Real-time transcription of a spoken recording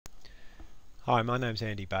Hi, my name's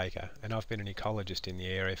Andy Baker and I've been an ecologist in the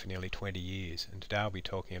area for nearly 20 years, and today I'll be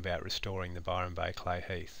talking about restoring the Byron Bay Clay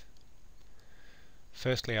Heath.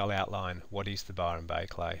 Firstly, I'll outline what is the Byron Bay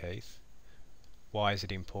Clay Heath, why is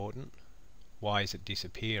it important, why is it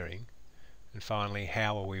disappearing, and finally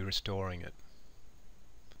how are we restoring it.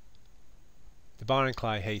 The Byron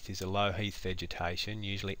Clay Heath is a low heath vegetation,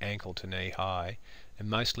 usually ankle to knee high, and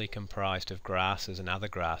mostly comprised of grasses and other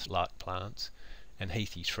grass-like plants, and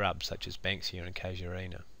heathy shrubs such as banksia and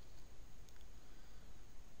casuarina.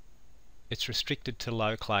 It's restricted to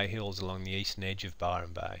low clay hills along the eastern edge of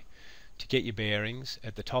Byron Bay. To get your bearings,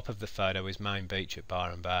 at the top of the photo is Main Beach at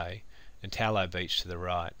Byron Bay and Tallow Beach to the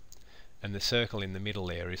right, and the circle in the middle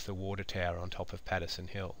there is the water tower on top of Patterson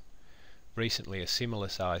Hill. Recently a similar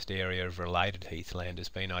sized area of related heathland has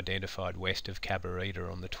been identified west of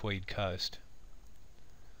Cabarita on the Tweed coast.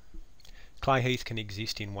 Clay heath can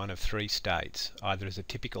exist in one of three states, either as a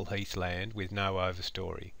typical heathland with no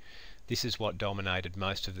overstory. This is what dominated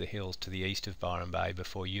most of the hills to the east of Byron Bay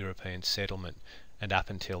before European settlement and up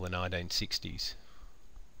until the 1960s.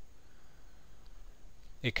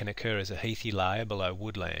 It can occur as a heathy layer below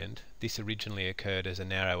woodland. This originally occurred as a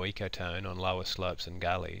narrow ecotone on lower slopes and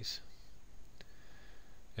gullies.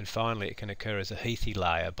 And finally it can occur as a heathy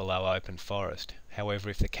layer below open forest. However,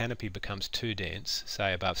 if the canopy becomes too dense,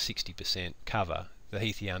 say above 60% cover, the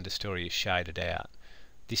heathy understory is shaded out.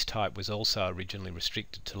 This type was also originally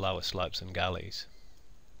restricted to lower slopes and gullies.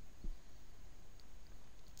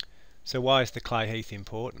 So why is the clay heath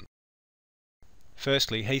important?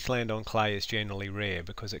 Firstly, heathland on clay is generally rare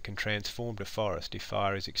because it can transform to forest if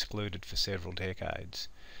fire is excluded for several decades.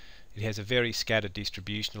 It has a very scattered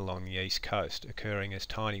distribution along the east coast, occurring as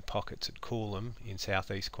tiny pockets at Coolum in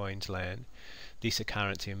southeast Queensland, this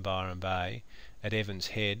occurrence in Byron Bay, at Evans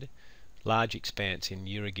Head, large expanse in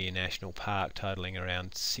Urrugia National Park totalling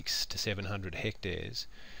around 600 to 700 hectares,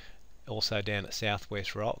 also down at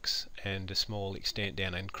Southwest Rocks, and a small extent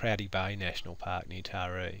down in Crowdy Bay National Park near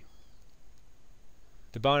Taree.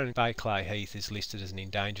 The Byron Bay Clay Heath is listed as an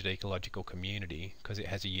endangered ecological community because it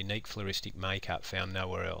has a unique floristic makeup found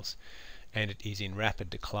nowhere else, and it is in rapid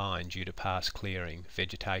decline due to past clearing,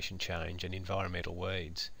 vegetation change and environmental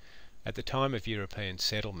weeds. At the time of European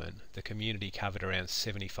settlement, the community covered around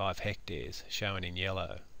 75 hectares, shown in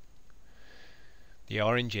yellow. The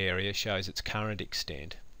orange area shows its current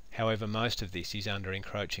extent. However, most of this is under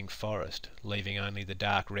encroaching forest, leaving only the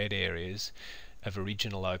dark red areas of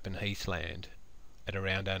original open heathland, at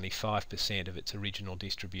around only 5% of its original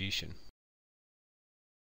distribution.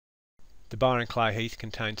 The Byron Clay Heath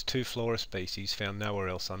contains two flora species found nowhere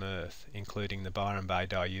else on Earth, including the Byron Bay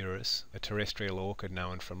diurus, a terrestrial orchid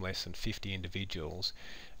known from less than 50 individuals,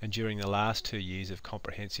 and during the last 2 years of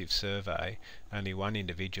comprehensive survey, only one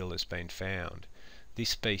individual has been found.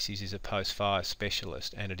 This species is a post-fire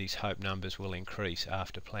specialist, and it is hoped numbers will increase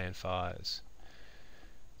after planned fires.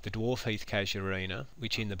 The dwarf heath casuarina,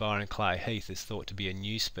 which in the Byron Clay Heath is thought to be a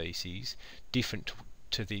new species, different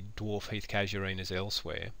to the dwarf heath casuarinas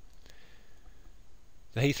elsewhere.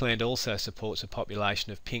 The heathland also supports a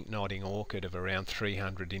population of pink nodding orchid of around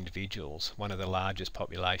 300 individuals, one of the largest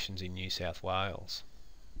populations in New South Wales.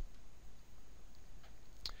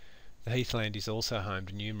 The heathland is also home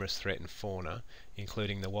to numerous threatened fauna,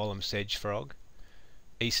 including the Wallam sedge frog,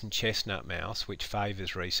 eastern chestnut mouse, which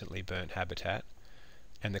favours recently burnt habitat,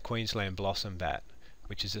 and the Queensland blossom bat,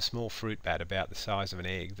 which is a small fruit bat about the size of an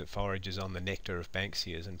egg that forages on the nectar of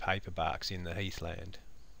banksias and paperbarks in the heathland.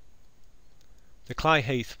 The Clay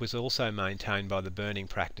Heath was also maintained by the burning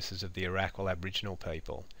practices of the Arakwal Aboriginal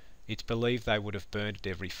people. It's believed they would have burnt it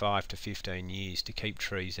every 5 to 15 years to keep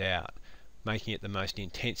trees out, making it the most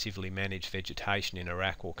intensively managed vegetation in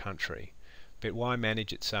Arakwal country. But why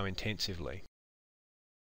manage it so intensively?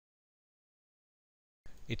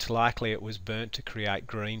 It's likely it was burnt to create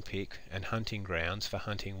green pick and hunting grounds for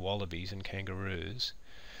hunting wallabies and kangaroos,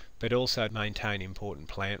 but also maintain important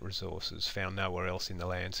plant resources found nowhere else in the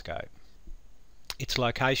landscape. Its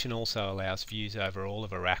location also allows views over all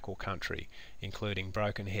of Arakwal country, including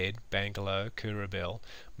Broken Head, Bangalow, Coorabell,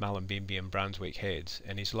 Mullumbimby and Brunswick Heads,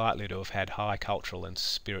 and is likely to have had high cultural and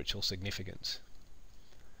spiritual significance.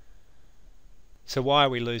 So why are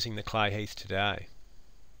we losing the Clay Heath today?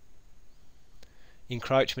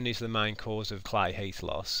 Encroachment is the main cause of clay heath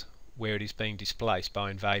loss, where it is being displaced by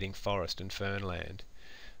invading forest and fernland.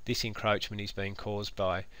 This encroachment is being caused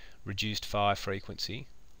by reduced fire frequency,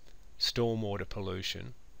 stormwater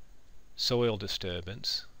pollution, soil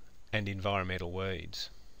disturbance, and environmental weeds.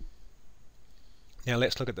 Now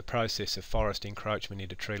let's look at the process of forest encroachment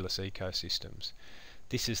into treeless ecosystems.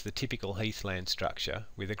 This is the typical heathland structure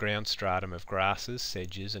with a ground stratum of grasses,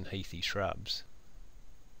 sedges and heathy shrubs.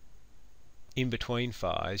 In between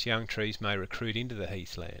fires, young trees may recruit into the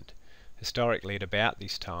heathland. Historically, at about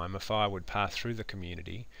this time, a fire would pass through the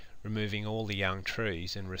community, removing all the young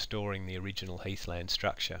trees and restoring the original heathland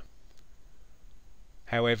structure.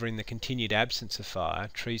 However, in the continued absence of fire,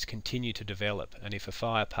 trees continue to develop, and if a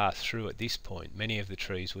fire passed through at this point, many of the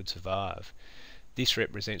trees would survive. This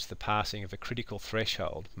represents the passing of a critical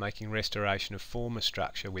threshold, making restoration of former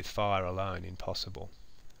structure with fire alone impossible.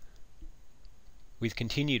 With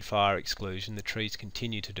continued fire exclusion, the trees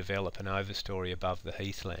continue to develop an overstory above the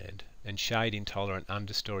heathland, and shade-intolerant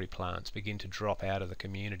understory plants begin to drop out of the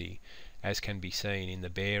community, as can be seen in the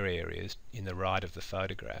bare areas in the right of the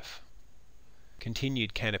photograph.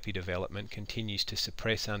 Continued canopy development continues to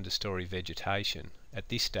suppress understory vegetation. At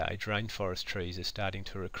this stage, rainforest trees are starting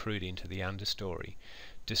to recruit into the understory,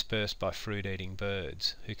 dispersed by fruit-eating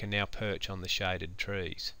birds, who can now perch on the shaded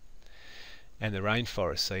trees. And the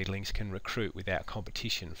rainforest seedlings can recruit without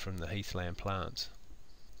competition from the heathland plants.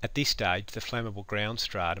 At this stage, the flammable ground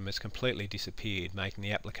stratum has completely disappeared, making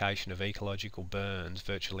the application of ecological burns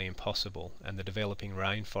virtually impossible, and the developing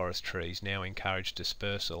rainforest trees now encourage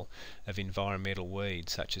dispersal of environmental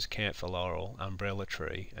weeds such as camphor laurel, umbrella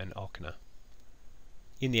tree and ochna.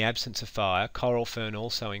 In the absence of fire, coral fern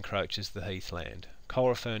also encroaches the heathland.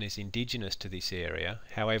 Coral fern is indigenous to this area,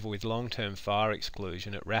 however with long-term fire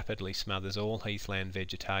exclusion it rapidly smothers all heathland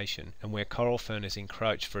vegetation, and where coral fern has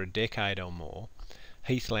encroached for a decade or more,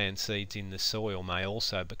 heathland seeds in the soil may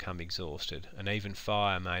also become exhausted, and even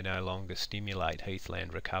fire may no longer stimulate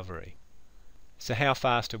heathland recovery. So how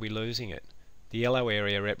fast are we losing it? The yellow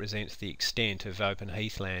area represents the extent of open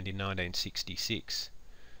heathland in 1966.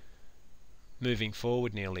 Moving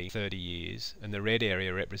forward nearly 30 years, and the red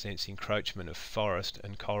area represents encroachment of forest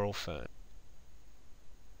and coral fern.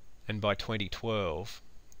 And by 2012,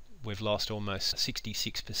 we've lost almost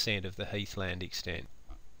 66% of the heathland extent.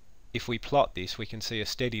 If we plot this, we can see a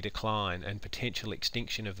steady decline and potential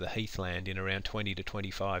extinction of the heathland in around 20 to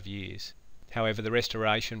 25 years. However, the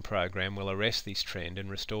restoration program will arrest this trend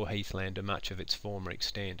and restore heathland to much of its former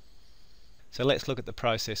extent. So let's look at the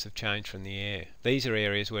process of change from the air. These are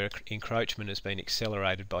areas where encroachment has been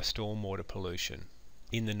accelerated by stormwater pollution.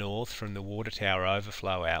 In the north from the water tower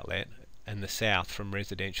overflow outlet, and the south from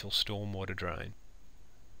residential stormwater drain.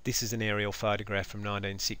 This is an aerial photograph from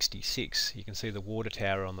 1966. You can see the water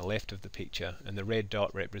tower on the left of the picture, and the red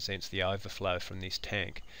dot represents the overflow from this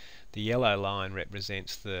tank. The yellow line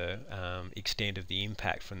represents the extent of the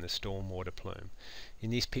impact from the stormwater plume. In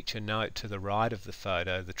this picture, note to the right of the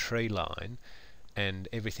photo the tree line, and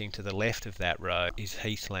everything to the left of that row is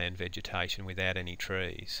heathland vegetation without any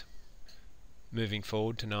trees. Moving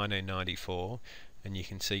forward to 1994, and you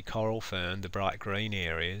can see coral fern, the bright green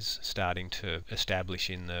areas, starting to establish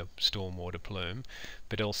in the stormwater plume,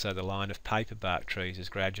 but also the line of paperbark trees is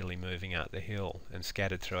gradually moving up the hill and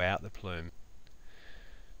scattered throughout the plume.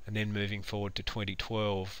 And then moving forward to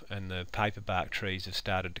 2012, and the paperbark trees have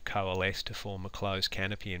started to coalesce to form a closed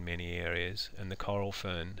canopy in many areas, and the coral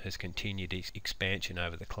fern has continued its expansion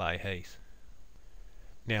over the Clay Heath.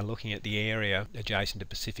 Now looking at the area adjacent to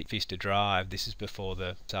Pacific Vista Drive, this is before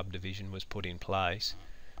the subdivision was put in place.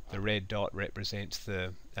 The red dot represents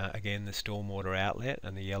again the stormwater outlet,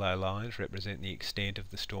 and the yellow lines represent the extent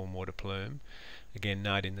of the stormwater plume. Again,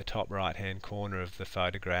 note in the top right hand corner of the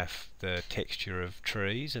photograph the texture of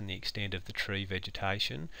trees and the extent of the tree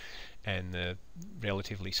vegetation, and the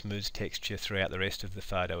relatively smooth texture throughout the rest of the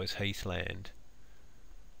photo is heathland.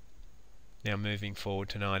 Now moving forward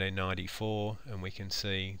to 1994, and we can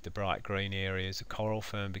see the bright green areas of coral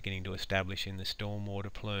fern beginning to establish in the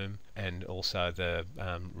stormwater plume, and also the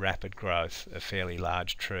rapid growth of fairly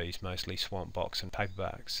large trees, mostly swamp box and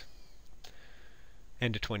paperbarks.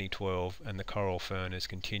 And to 2012, and the coral fern is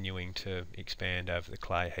continuing to expand over the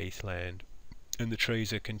clay heathland, and the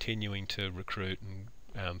trees are continuing to recruit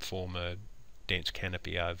and form a dense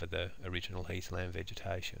canopy over the original heathland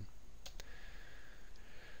vegetation.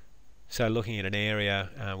 So looking at an area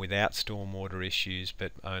without stormwater issues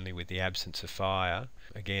but only with the absence of fire,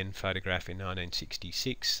 again photographed in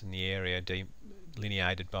 1966, and the area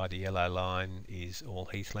delineated by the yellow line is all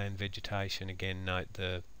heathland vegetation. Again note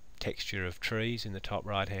the texture of trees in the top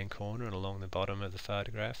right hand corner and along the bottom of the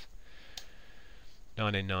photograph.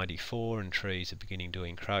 1994, and trees are beginning to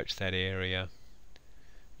encroach that area,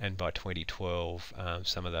 and by 2012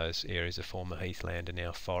 some of those areas of former heathland are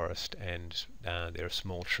now forest, and there are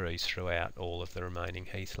small trees throughout all of the remaining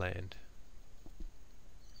heathland.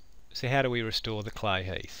 So how do we restore the clay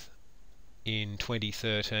heath? In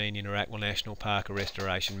 2013, in Iraqwa National Park, a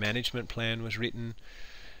restoration management plan was written.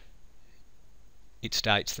 It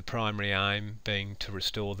states the primary aim being to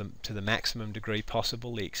restore them to the maximum degree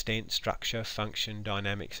possible the extent, structure, function,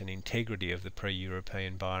 dynamics and integrity of the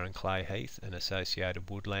pre-European Byron Clay Heath and associated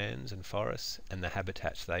woodlands and forests and the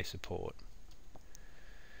habitats they support.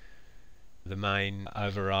 The main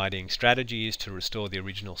overriding strategy is to restore the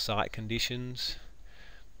original site conditions,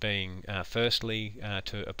 being firstly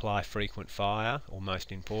to apply frequent fire, or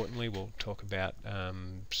most importantly, we'll talk about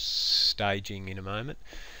staging in a moment,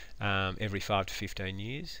 every 5 to 15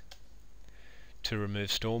 years, to remove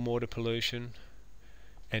stormwater pollution,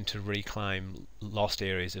 and to reclaim lost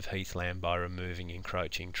areas of heathland by removing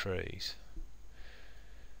encroaching trees.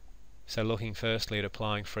 So looking firstly at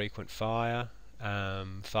applying frequent fire,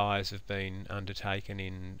 fires have been undertaken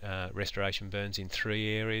in restoration burns in 3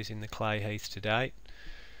 areas in the Clay Heath to date.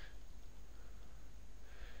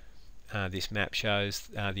 This map shows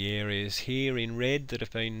the areas here in red that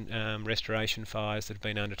have been restoration fires that have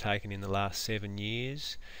been undertaken in the last 7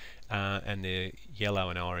 years, and the yellow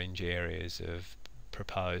and orange areas of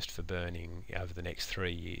proposed for burning over the next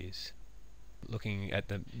 3 years. Looking at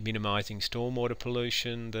the minimising stormwater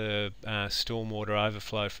pollution, the stormwater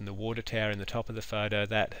overflow from the water tower in the top of the photo,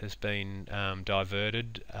 that has been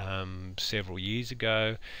diverted several years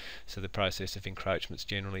ago, so the process of encroachment's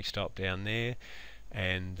generally stopped down there.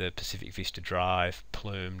 And the Pacific Vista Drive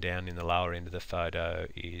plume down in the lower end of the photo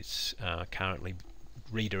is currently,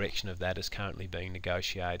 redirection of that is currently being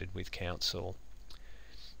negotiated with Council.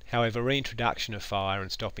 However, reintroduction of fire and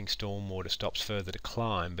stopping stormwater stops further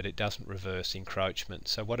decline, but it doesn't reverse encroachment.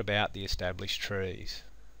 So what about the established trees?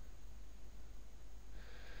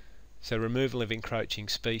 So removal of encroaching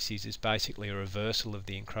species is basically a reversal of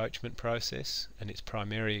the encroachment process, and its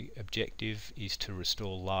primary objective is to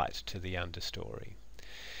restore light to the understory.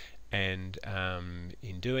 And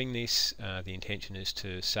in doing this, the intention is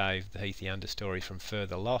to save the heathy understory from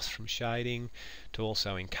further loss from shading, to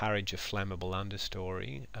also encourage a flammable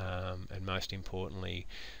understory, and most importantly,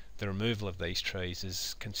 the removal of these trees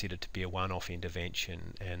is considered to be a one-off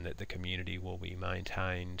intervention, and that the community will be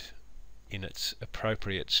maintained in its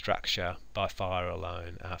appropriate structure by fire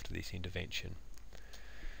alone after this intervention.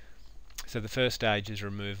 So the first stage is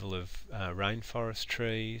removal of rainforest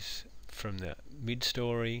trees from the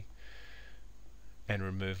mid-story and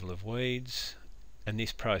removal of weeds, and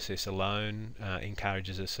this process alone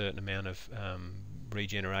encourages a certain amount of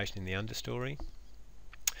regeneration in the understory.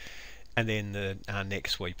 And then the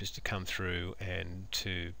next sweep is to come through and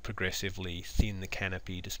to progressively thin the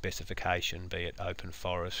canopy to specification, be it open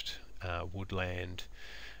forest, woodland,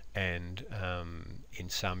 and in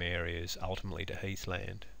some areas ultimately to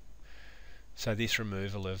heathland. So this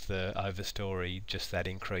removal of the overstory, just that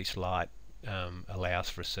increased light, allows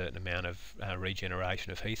for a certain amount of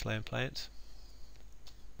regeneration of heathland plants.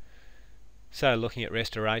 So looking at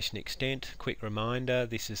restoration extent, quick reminder,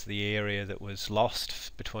 this is the area that was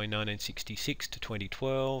lost between 1966 to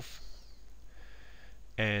 2012,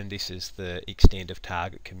 and this is the extent of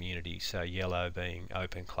target community, so yellow being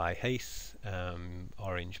open Clay Heath,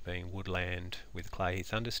 orange being woodland with Clay Heath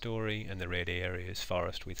understory, and the red area is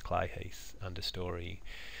forest with Clay Heath understory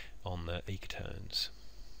on the ecotones.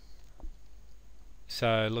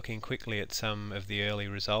 So looking quickly at some of the early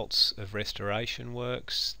results of restoration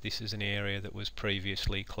works, this is an area that was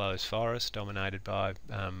previously closed forest dominated by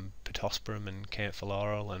Pittosporum and camphor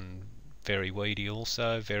laurel, and very weedy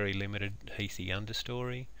also, very limited heathy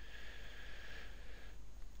understory.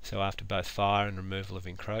 So after both fire and removal of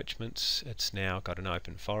encroachments, it's now got an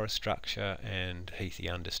open forest structure and heathy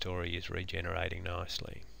understory is regenerating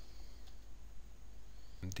nicely.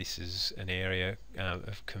 This is an area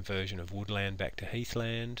of conversion of woodland back to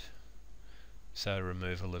heathland, so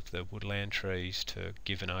removal of the woodland trees to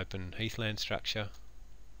give an open heathland structure.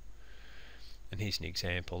 And here's an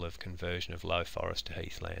example of conversion of low forest to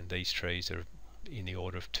heathland. These trees are in the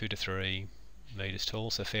order of 2 to 3 metres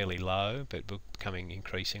tall, so fairly low, but becoming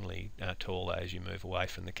increasingly taller as you move away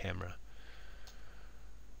from the camera.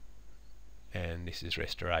 And this is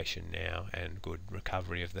restoration now and good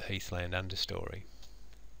recovery of the heathland understory.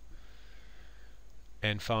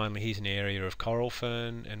 And finally, here's an area of coral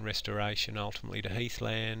fern and restoration ultimately to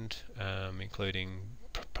heathland, including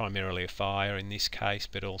primarily a fire in this case,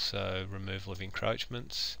 but also removal of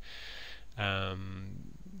encroachments.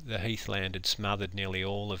 The heathland had smothered nearly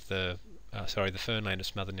all of the the fernland had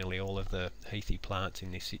smothered nearly all of the heathy plants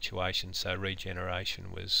in this situation, so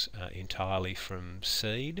regeneration was entirely from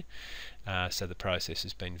seed, so the process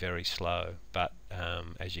has been very slow, but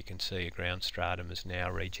as you can see, a ground stratum is now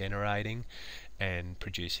regenerating and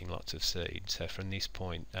producing lots of seed. So from this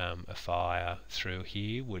point, a fire through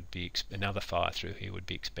here would be another fire through here would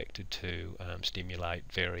be expected to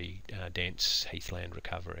stimulate very dense heathland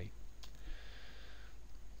recovery.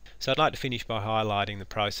 So I'd like to finish by highlighting the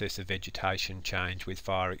process of vegetation change with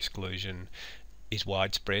fire exclusion is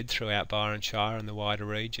widespread throughout Byron Shire and the wider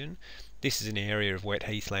region. This is an area of wet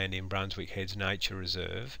heathland in Brunswick Heads Nature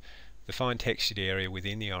Reserve. The fine textured area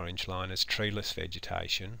within the orange line is treeless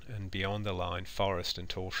vegetation, and beyond the line forest and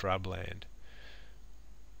tall shrubland.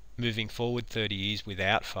 Moving forward 30 years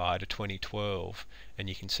without fire to 2012, and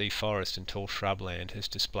you can see forest and tall shrubland has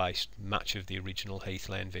displaced much of the original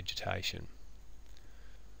heathland vegetation.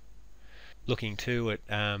 Looking too at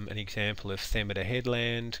an example of Thermida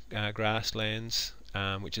headland grasslands,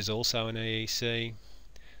 which is also an EEC.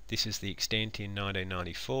 This is the extent in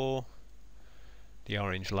 1994. The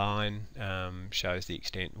orange line shows the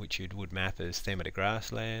extent which you would map as Thermida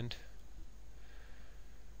grassland.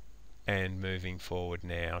 And moving forward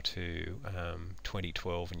now to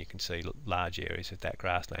 2012, and you can see large areas of that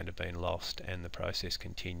grassland have been lost, and the process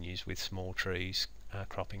continues with small trees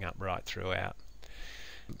cropping up right throughout.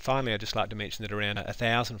 Finally, I'd just like to mention that around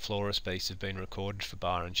 1,000 flora species have been recorded for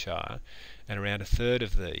Byron Shire, and around a third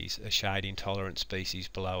of these are shade intolerant species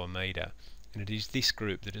below a metre, and it is this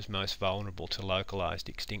group that is most vulnerable to localised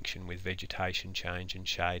extinction with vegetation change and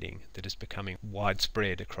shading that is becoming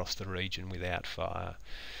widespread across the region without fire.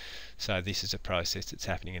 So this is a process that's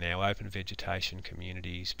happening in our open vegetation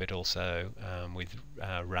communities, but also with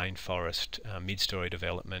rainforest mid-story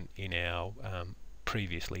development in our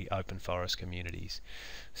previously open forest communities.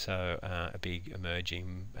 So a big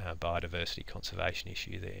emerging biodiversity conservation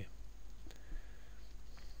issue there.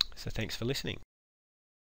 So thanks for listening.